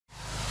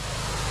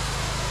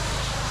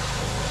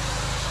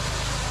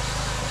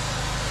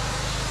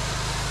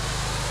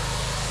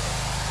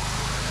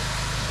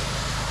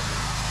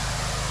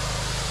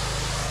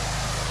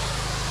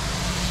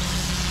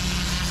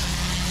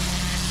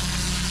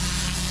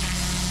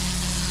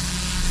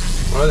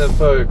Right then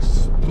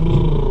folks,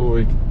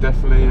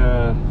 definitely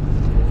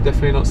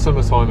not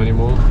summertime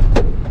anymore.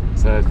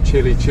 It's a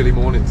chilly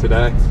morning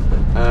today.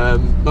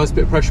 Nice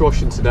bit of pressure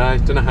washing today.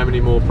 Don't know how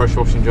many more pressure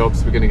washing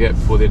jobs we're going to get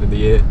before the end of the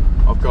year.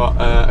 I've got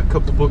a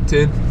couple booked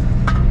in.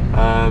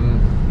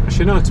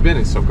 Actually no, to be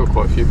honest, I've got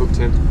quite a few booked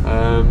in.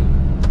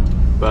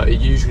 But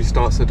it usually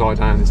starts to die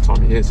down this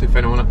time of year. So if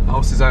anyone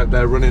else is out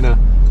there running a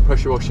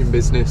pressure washing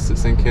business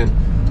that's thinking,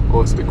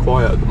 oh, it's a bit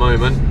quiet at the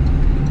moment,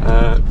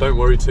 don't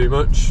worry too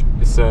much.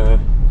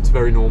 It's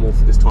very normal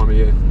for this time of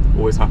year.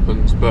 Always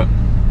happens. But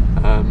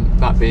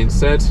that being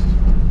said,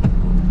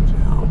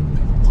 people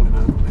pulling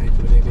over me,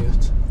 what an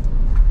idiot.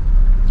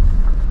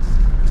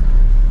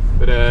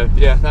 But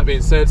yeah, that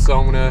being said, so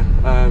I'm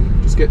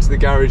gonna just get to the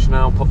garage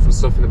now, pop some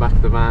stuff in the back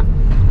of the van,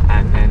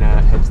 and then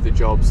head to the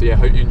job. So yeah,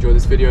 hope you enjoy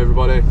this video,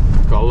 everybody.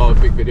 Got a lot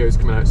of big videos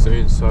coming out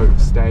soon, so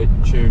stay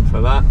tuned for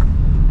that.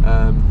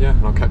 Yeah,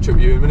 and I'll catch up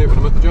with you in a minute when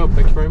I'm at the job.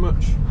 Thank you very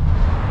much.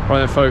 Right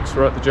then folks,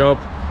 we're at the job.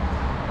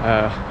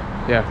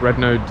 Yeah,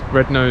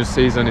 red nose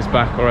season is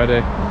back already.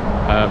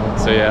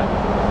 So yeah,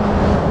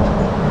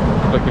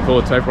 looking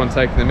forward to everyone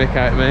taking the mick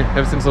out of me.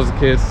 Ever since I was a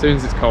kid, as soon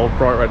as it's cold,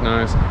 bright red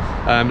nose.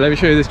 Let me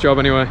show you this job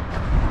anyway.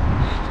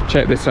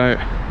 Check this out.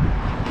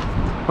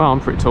 Well, I'm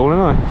pretty tall,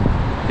 aren't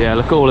I? Yeah,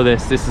 look at all of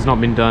this. This has not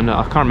been done.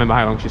 I can't remember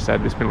how long she said,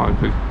 but it's been like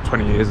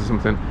 20 years or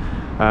something.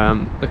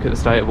 Look at the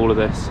state of all of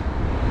this.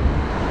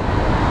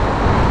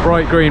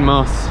 Bright green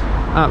moss,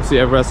 absolutely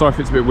everywhere. Sorry if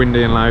it's a bit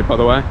windy and loud, by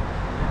the way.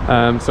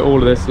 So all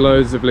of this,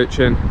 loads of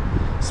liching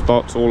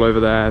spots all over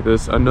there.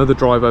 There's another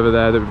drive over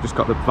there that we've just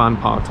got the van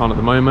parked on at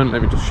the moment.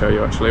 Let me just show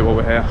you actually while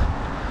we're here.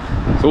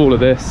 So all of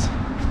this,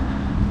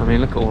 I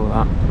mean, look at all of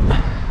that.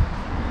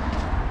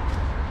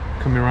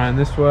 Coming around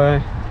this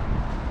way,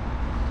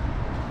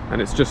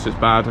 and it's just as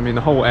bad. I mean,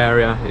 the whole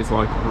area is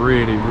like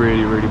really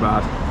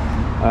bad.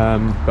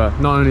 But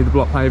not only the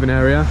block paving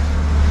area,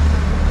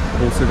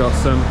 I've also got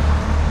some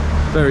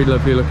very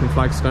lovely looking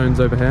flagstones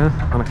over here,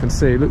 and I can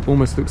see, look,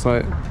 almost looks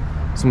like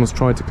someone's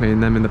tried to clean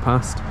them in the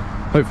past.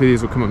 Hopefully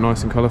these will come up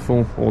nice and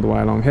colourful all the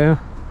way along here,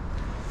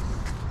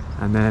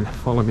 and then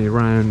follow me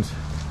around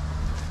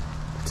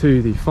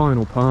to the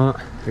final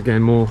part.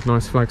 Again, more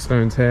nice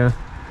flagstones here.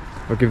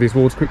 I'll give these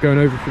walls a quick going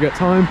over if we get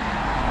time.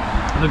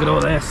 Look at all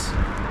this,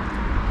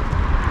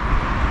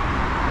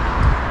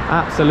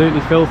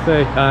 absolutely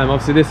filthy.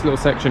 Obviously this little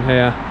section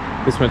here,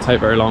 this won't take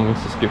very long.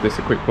 Let's just give this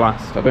a quick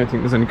blast. I don't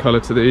think there's any colour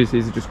to these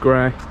are just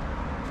grey.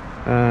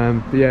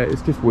 But yeah,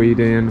 it's just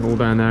weedy and all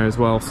down there as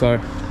well. So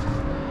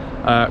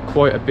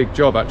quite a big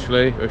job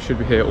actually. I should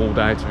be here all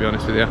day, to be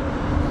honest with you.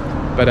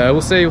 But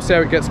we'll see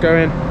how it gets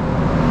going.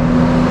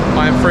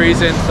 I am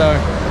freezing, so,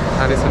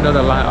 and it's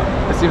another ladder.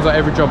 It seems like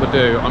every job I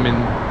do, I'm in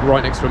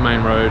right next to a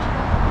main road,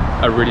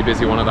 a really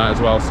busy one of that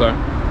as well. So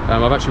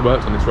I've actually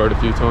worked on this road a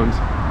few times.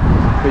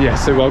 But yeah,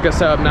 so I'll get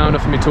set up now.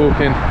 Enough of me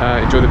talking.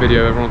 Enjoy the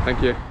video, everyone.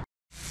 Thank you.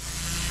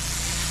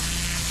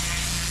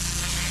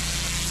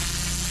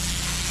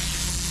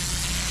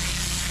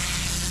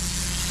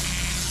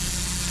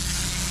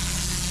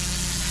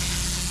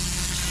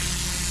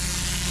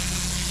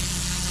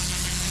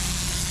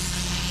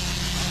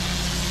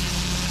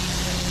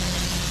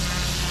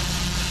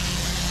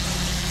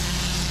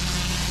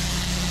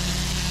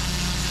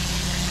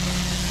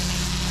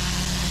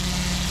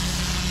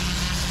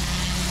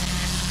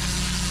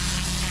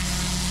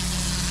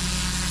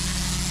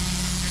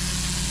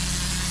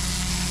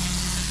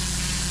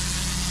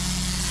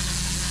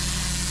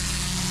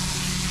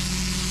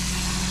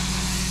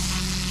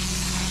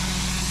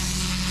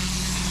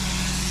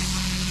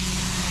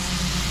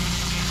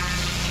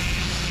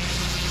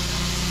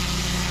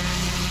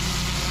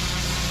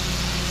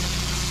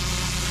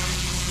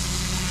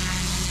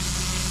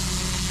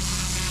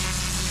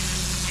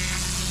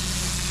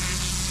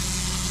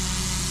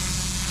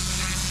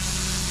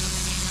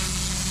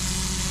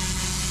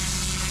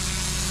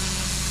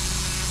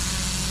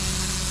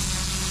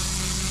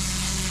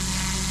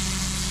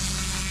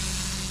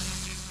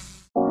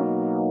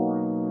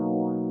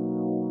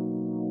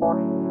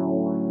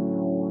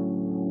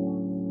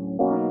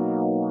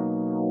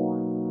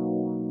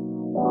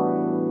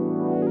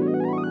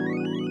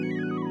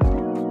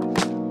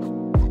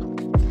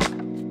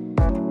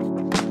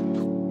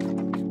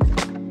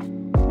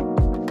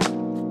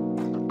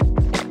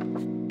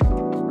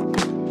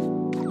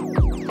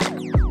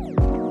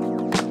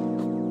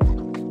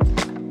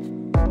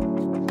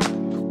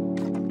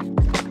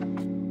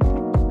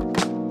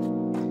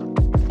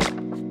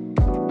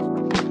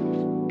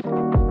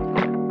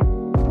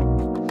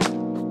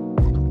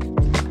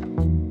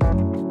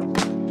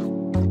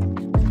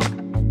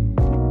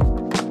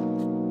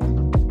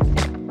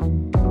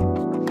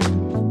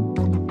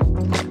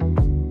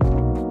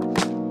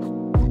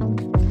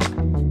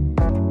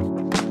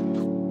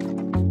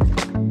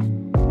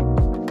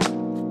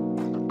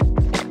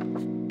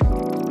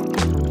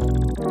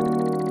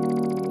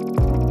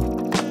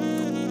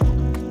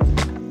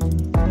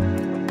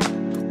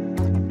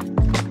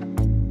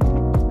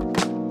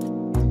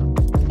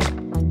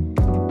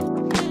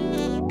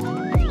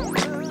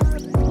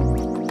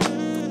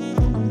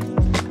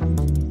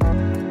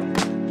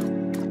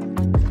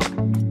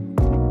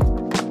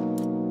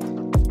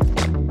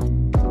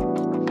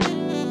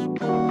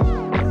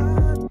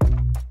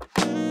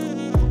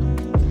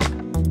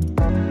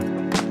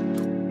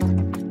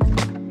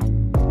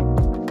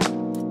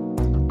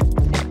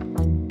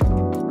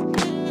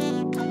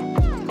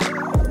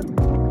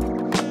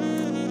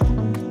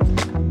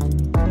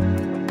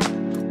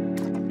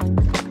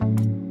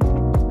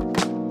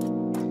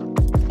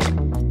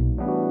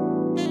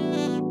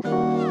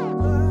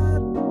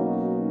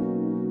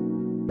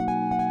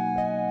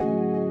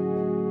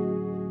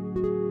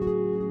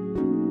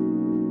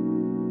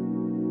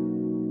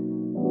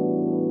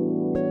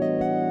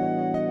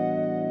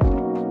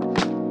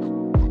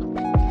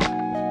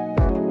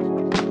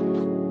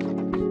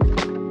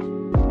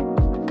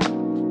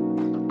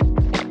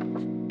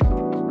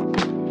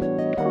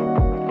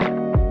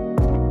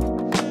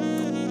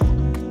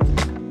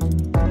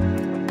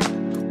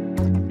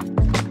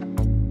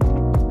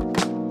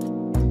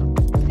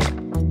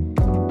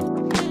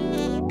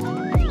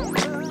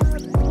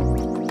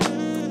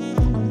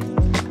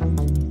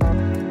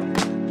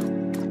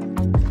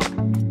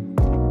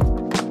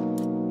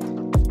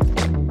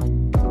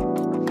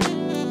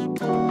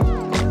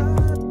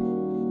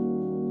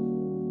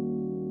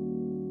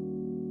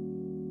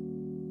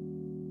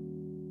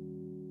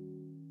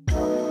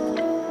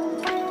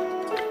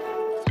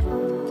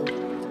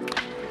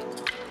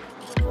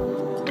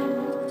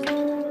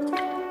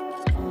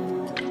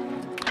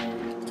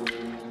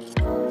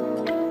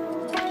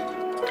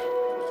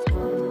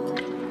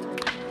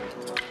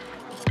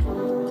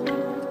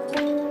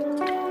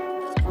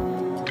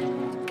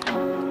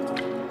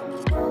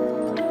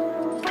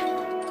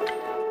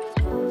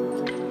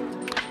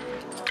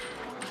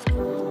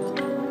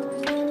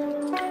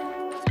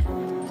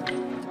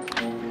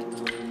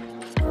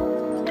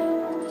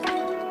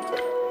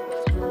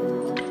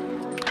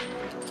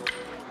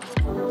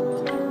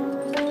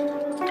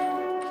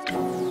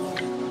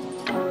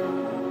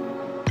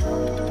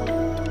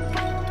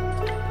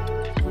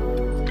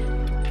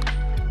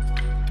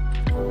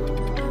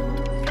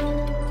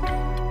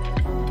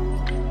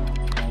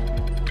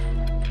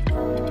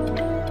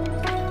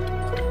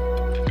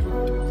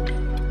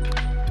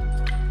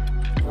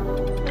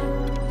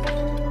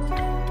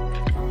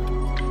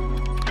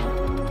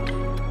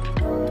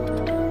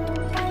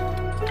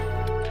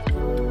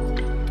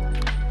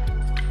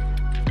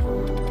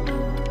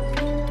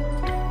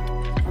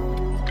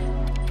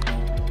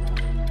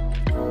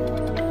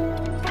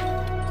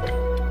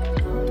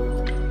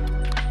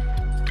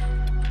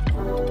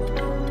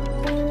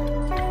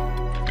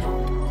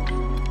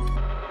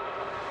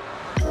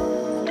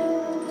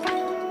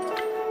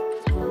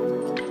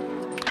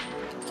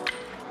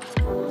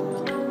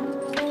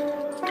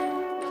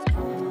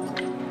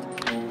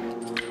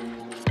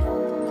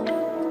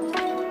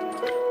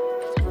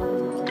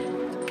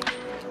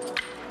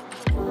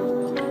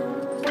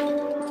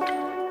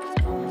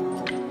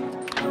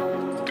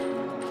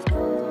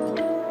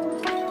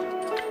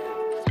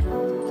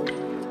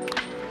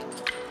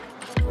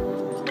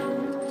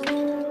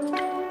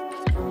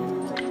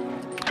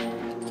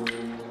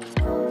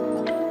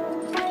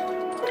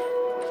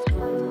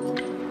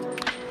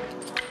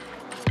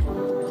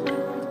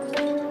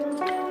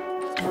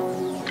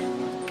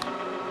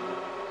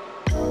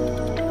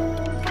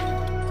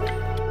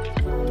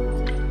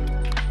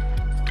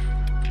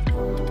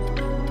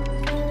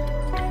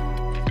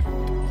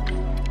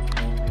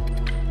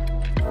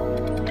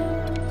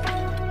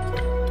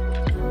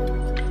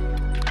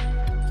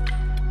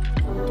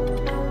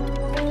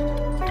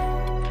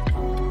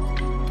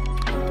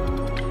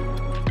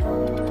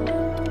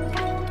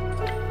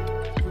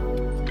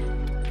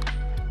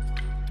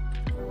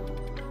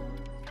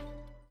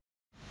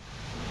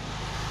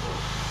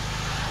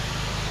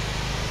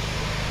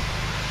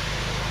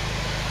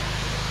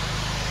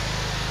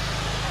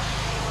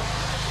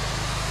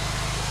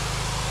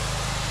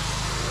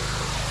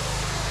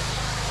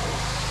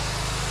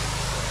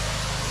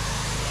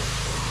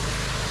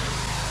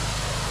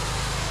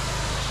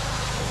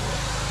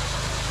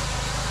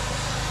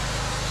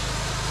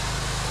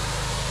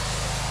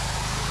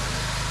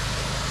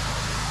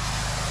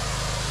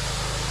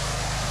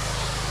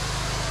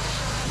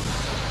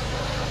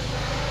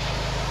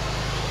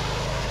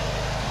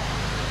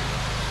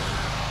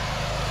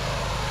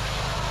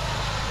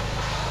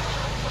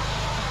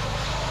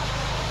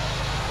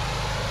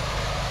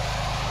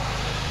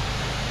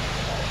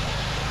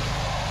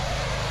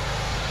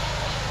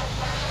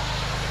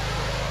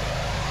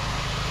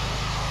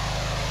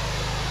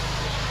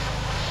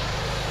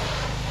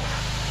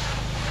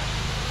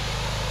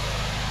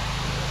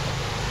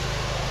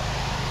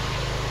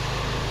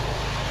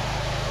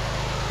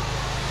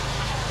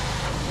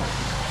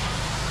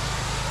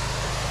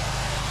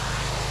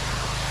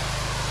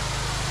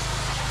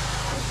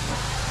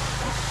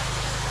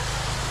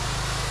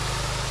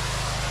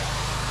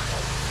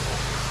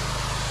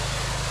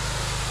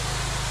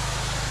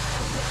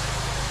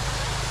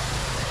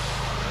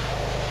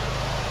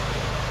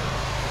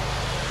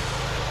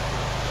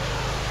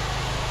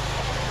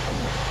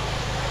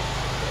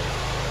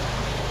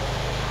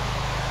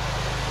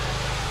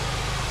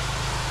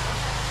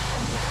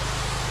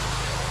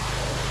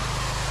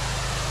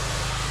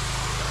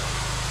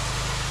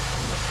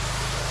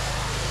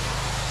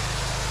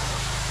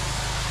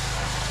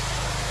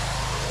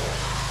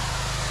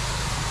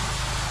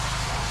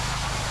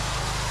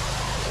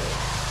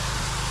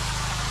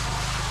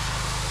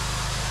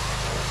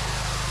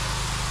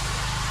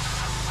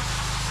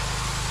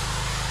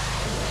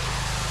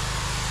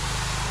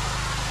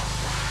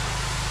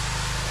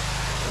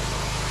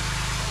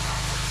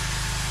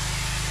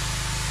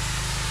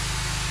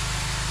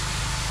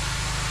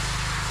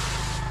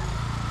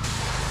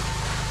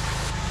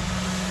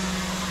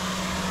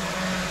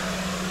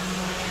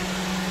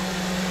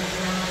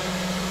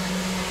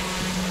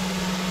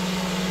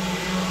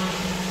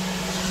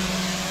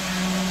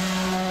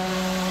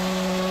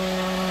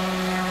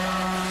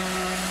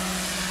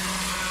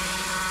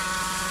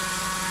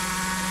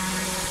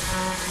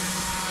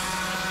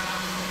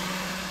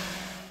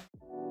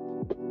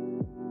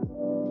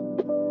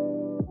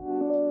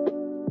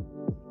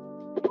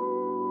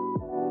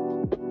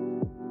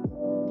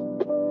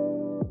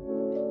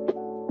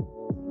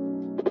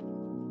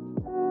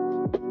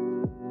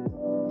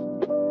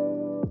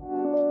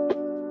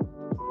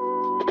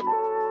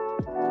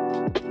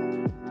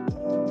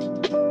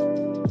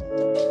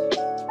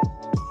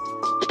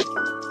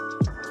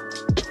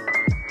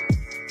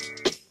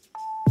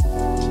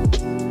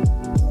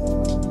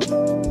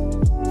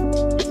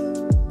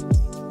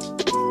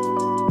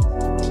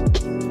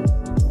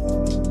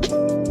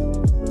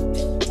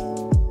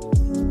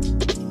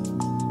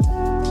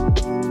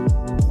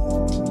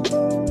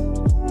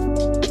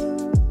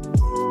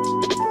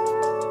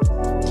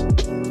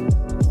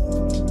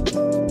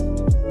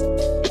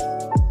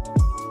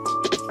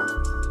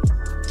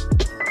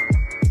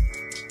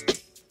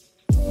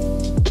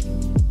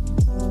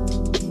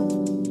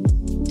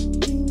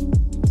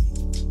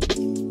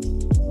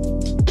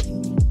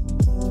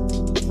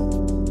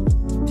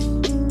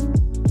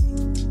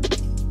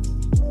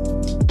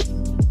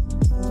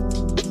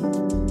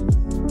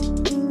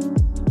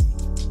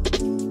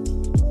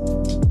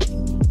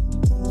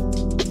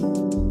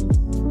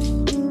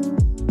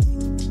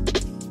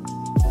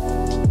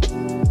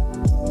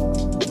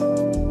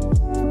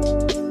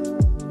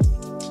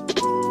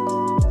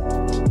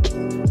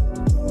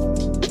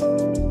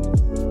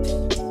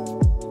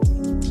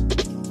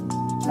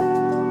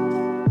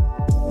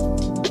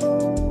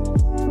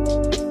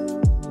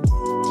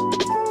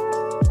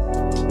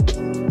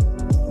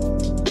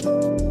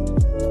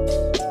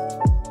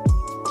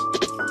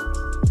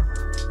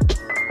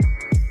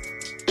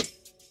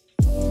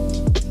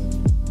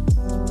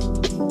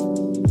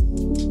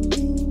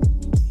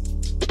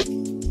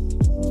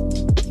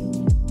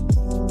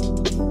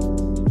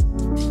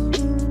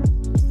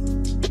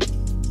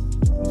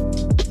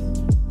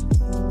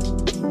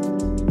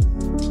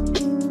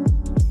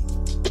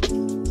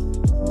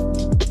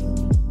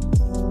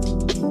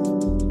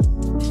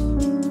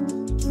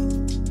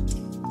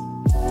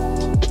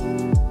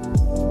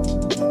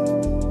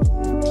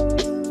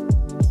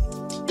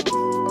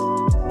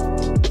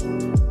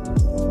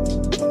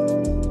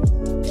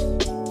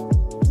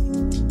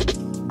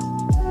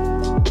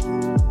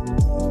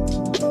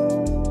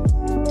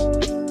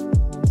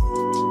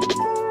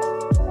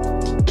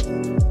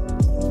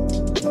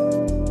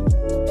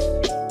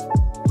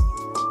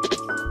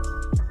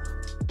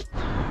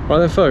 Right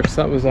then folks,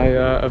 that was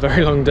a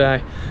very long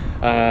day.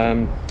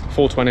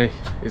 4:20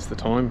 is the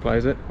time,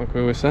 plays it, like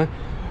we always say.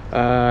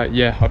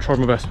 Yeah, I tried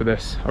my best with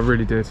this, I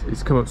really did.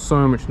 It's come up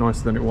so much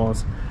nicer than it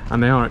was,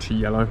 and they are actually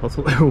yellow. I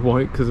thought they were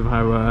white because of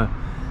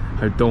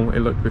how dull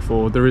it looked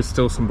before. There is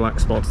still some black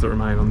spots that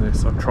remain on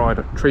this. I've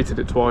treated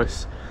it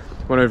twice,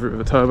 went over it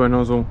with a turbo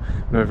nozzle,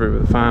 went over it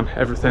with a fan,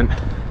 everything.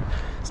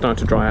 It's starting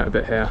to dry out a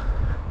bit here,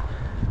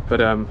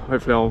 but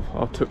hopefully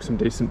I'll took some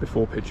decent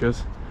before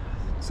pictures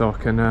so I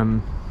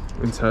can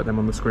insert them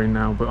on the screen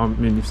now, but I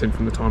mean, you've seen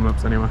from the time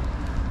lapse anyway.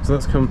 So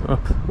that's come up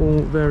all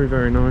very,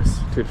 very nice.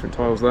 2 different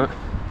tiles there.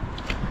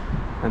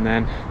 And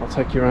then I'll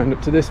take you around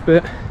up to this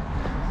bit.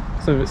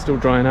 Some of it's still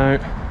drying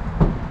out.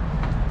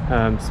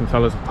 Some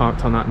fellas have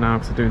parked on that now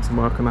because they're doing some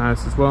work on the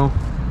house as well.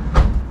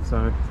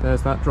 So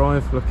there's that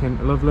drive, looking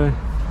lovely. Look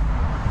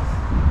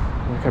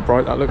how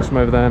bright that looks from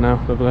over there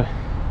now, lovely.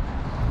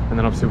 And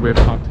then obviously we're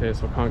parked here,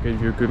 so I can't give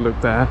you a good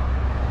look there.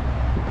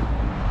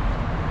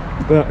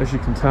 But as you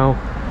can tell,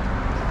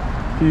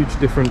 huge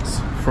difference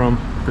from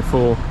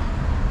before.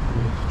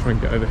 Try and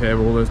get over here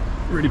where all those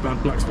really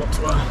bad black spots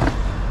were.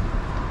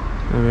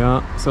 There we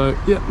are. So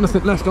yeah,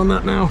 nothing left on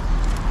that now,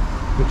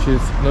 which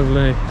is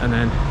lovely. And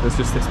then there's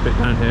just this bit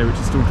down here which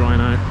is still drying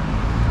out.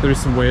 There is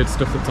some weird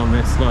stuff that's on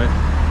this, like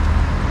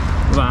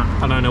that.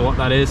 I don't know what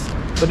that is,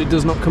 but it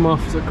does not come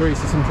off. Is it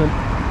grease or something?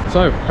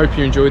 So hope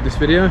you enjoyed this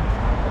video.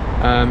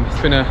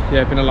 It's been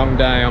a long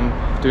day. I'm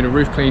doing a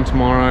roof clean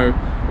tomorrow.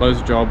 Loads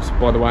of jobs.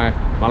 By the way,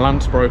 my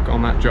lamps broke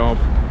on that job.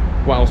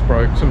 What else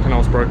broke? Something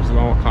else broke as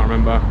well, I can't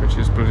remember, which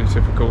is bloody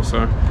typical. So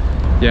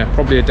yeah,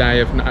 probably a day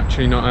of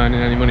actually not earning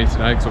any money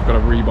today because I've got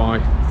to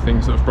rebuy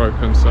things that have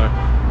broken. So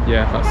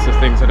yeah, that's the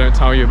things I don't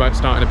tell you about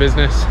starting a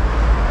business,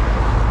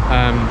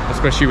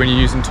 especially when you're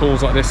using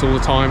tools like this all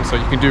the time. So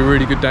you can do a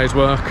really good day's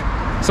work,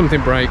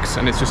 something breaks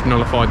and it's just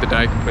nullified the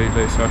day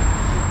completely. So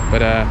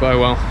but oh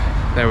well,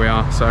 there we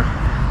are. So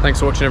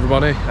thanks for watching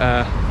everybody.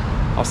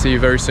 I'll see you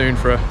very soon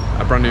for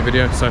a brand new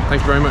video. So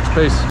thank you very much,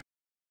 peace.